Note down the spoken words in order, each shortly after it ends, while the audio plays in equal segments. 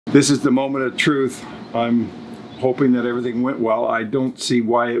This is the moment of truth. I'm hoping that everything went well. I don't see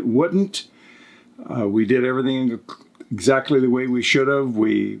why it wouldn't. We did everything exactly the way we should have.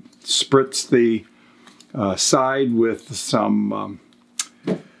 We spritzed the side with some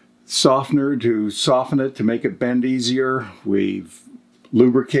softener to soften it, to make it bend easier. We've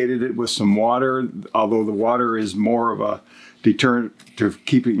lubricated it with some water, although the water is more of a deterrent to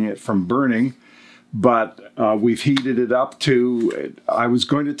keeping it from burning. But we've heated it up to, I was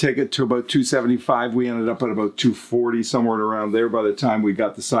going to take it to about 275. We ended up at about 240, somewhere around there by the time we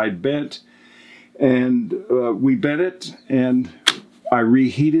got the side bent. And we bent it, and I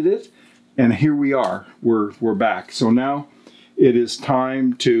reheated it, and here we are. We're back. So now it is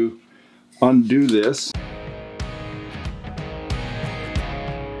time to undo this.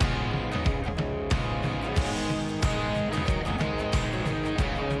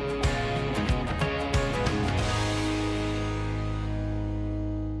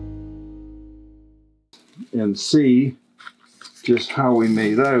 And see just how we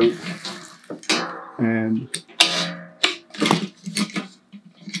made out. And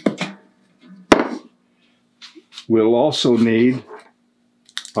we'll also need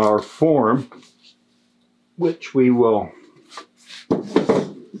our form, which we will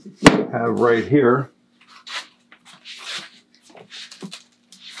have right here.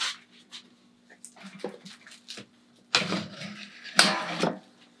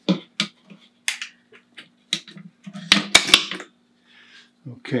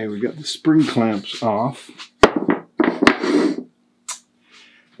 Okay, we got the spring clamps off,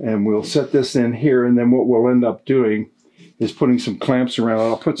 and we'll set this in here, and then what we'll end up doing is putting some clamps around it.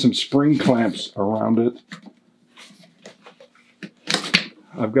 I'll put some spring clamps around it.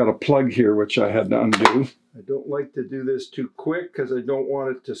 I've got a plug here which I had to undo. I don't like to do this too quick because I don't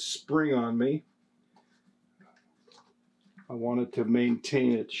want it to spring on me. I want it to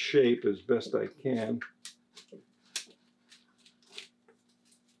maintain its shape as best I can.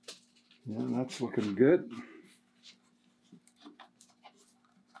 Yeah, that's looking good.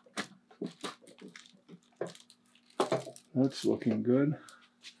 That's looking good.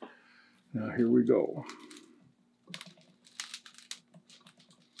 Now here we go.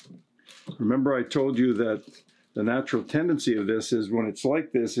 Remember I told you that the natural tendency of this is when it's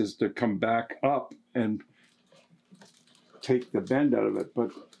like this is to come back up and take the bend out of it, but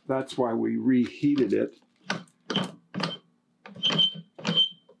that's why we reheated it.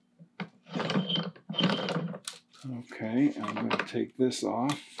 Okay, I'm going to take this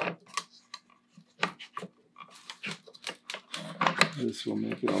off. This will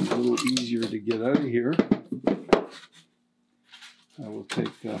make it a little easier to get out of here. I will take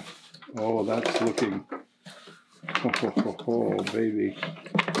the, oh, that's looking, oh, baby,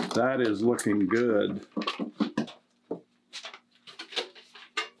 that is looking good.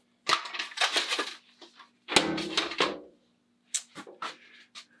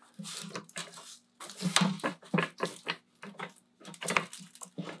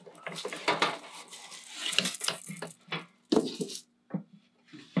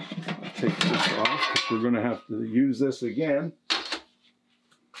 Take this off because we're going to have to use this again.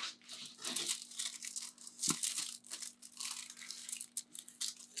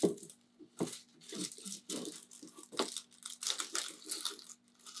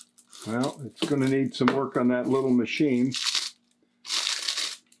 Well, it's going to need some work on that little machine.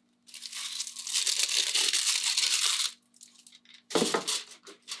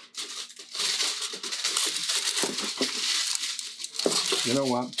 You know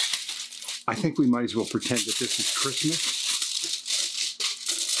what? I think we might as well pretend that this is Christmas.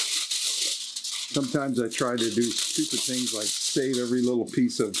 Sometimes I try to do stupid things like save every little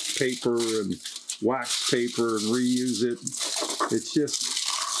piece of paper and wax paper and reuse it. It's just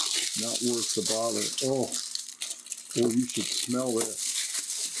not worth the bother. Oh, you should smell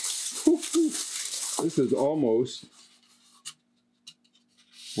this. This is almost,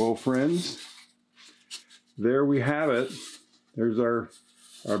 well, friends, there we have it. There's our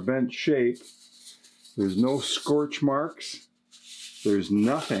bent shape. There's no scorch marks. There's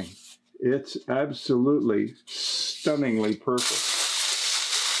nothing. It's absolutely stunningly perfect.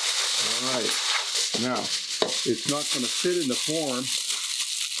 All right. Now, it's not going to fit in the form.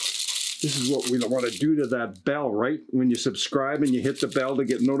 This is what we want to do to that bell, right? When you subscribe and you hit the bell to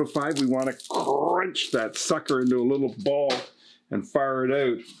get notified, we want to crunch that sucker into a little ball and fire it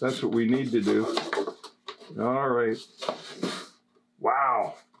out. That's what we need to do. All right.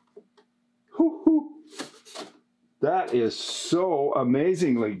 Wow. Woo-hoo. That is so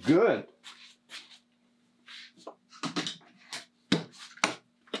amazingly good.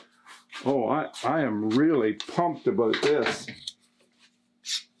 Oh, I am really pumped about this.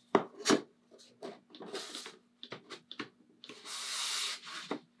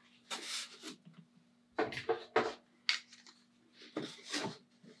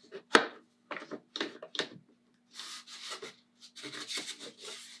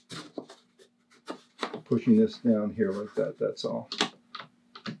 pushing this down here like that, that's all.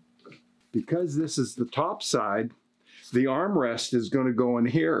 Because this is the top side, the armrest is going to go in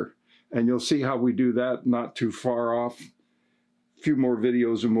here. And you'll see how we do that not too far off. A few more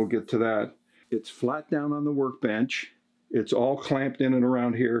videos and we'll get to that. It's flat down on the workbench. It's all clamped in and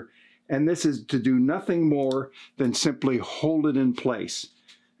around here. And this is to do nothing more than simply hold it in place.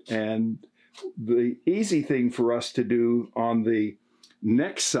 And the easy thing for us to do on the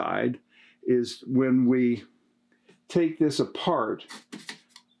next side is when we take this apart,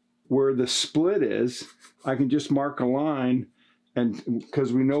 where the split is, I can just mark a line, and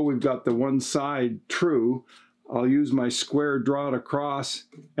because we know we've got the one side true, I'll use my square, draw it across,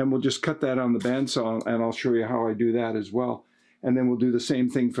 and we'll just cut that on the bandsaw, and I'll show you how I do that as well. And then we'll do the same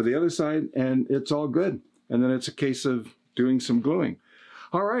thing for the other side, and it's all good. And then it's a case of doing some gluing.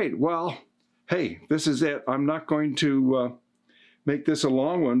 All right, well, hey, this is it. I'm not going to make this a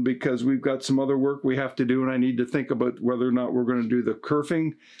long one because we've got some other work we have to do, and I need to think about whether or not we're going to do the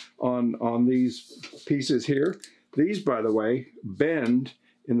kerfing on these pieces here. These, by the way, bend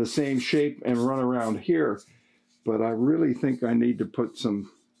in the same shape and run around here, but I really think I need to put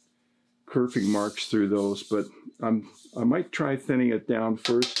some kerfing marks through those, but I might try thinning it down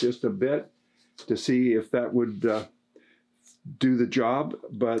first just a bit to see if that would do the job,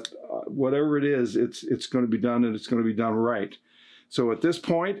 but whatever it is, it's going to be done, and it's going to be done right. So at this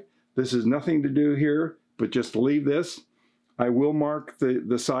point, this is nothing to do here, but just leave this. I will mark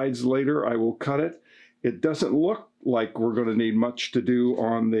the sides later. I will cut it. It doesn't look like we're going to need much to do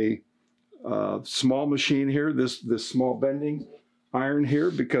on the small machine here, this small bending iron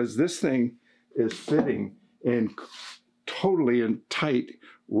here, because this thing is fitting in totally and tight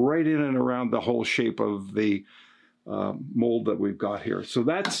right in and around the whole shape of the mold that we've got here. So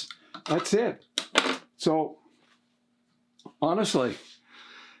that's it. So honestly,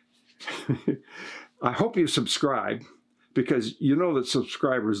 I hope you subscribe, because you know that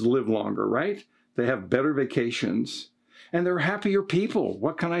subscribers live longer, right? They have better vacations and they're happier people.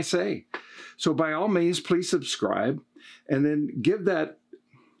 What can I say? So by all means, please subscribe, and then give that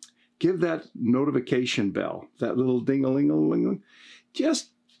notification bell, that little ding-a-ling-a-ling.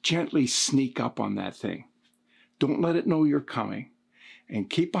 Just gently sneak up on that thing. Don't let it know you're coming. And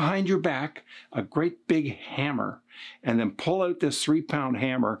keep behind your back a great big hammer, and then pull out this 3-pound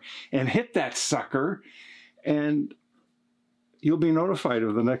hammer and hit that sucker, and you'll be notified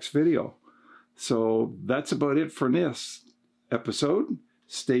of the next video. So that's about it for this episode.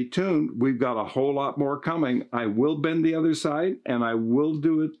 Stay tuned. We've got a whole lot more coming. I will bend the other side, and I will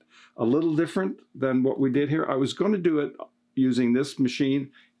do it a little different than what we did here. I was going to do it using this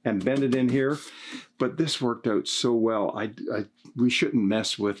machine and bend it in here, but this worked out so well. We shouldn't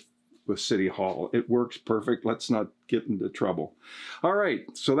mess with City Hall. It works perfect. Let's not get into trouble. All right,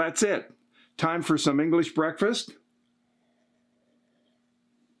 so that's it. Time for some English breakfast.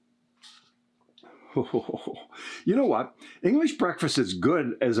 You know what? English breakfast is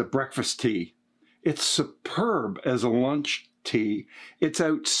good as a breakfast tea. It's superb as a lunch tea. It's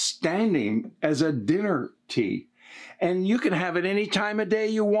outstanding as a dinner tea. And you can have it any time of day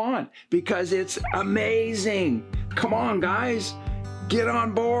you want because it's amazing. Come on, guys. Get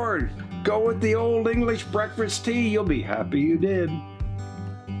on board. Go with the old English breakfast tea. You'll be happy you did.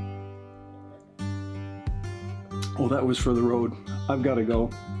 Oh, that was for the road. I've got to go.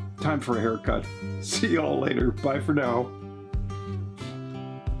 Time for a haircut. See y'all later. Bye for now.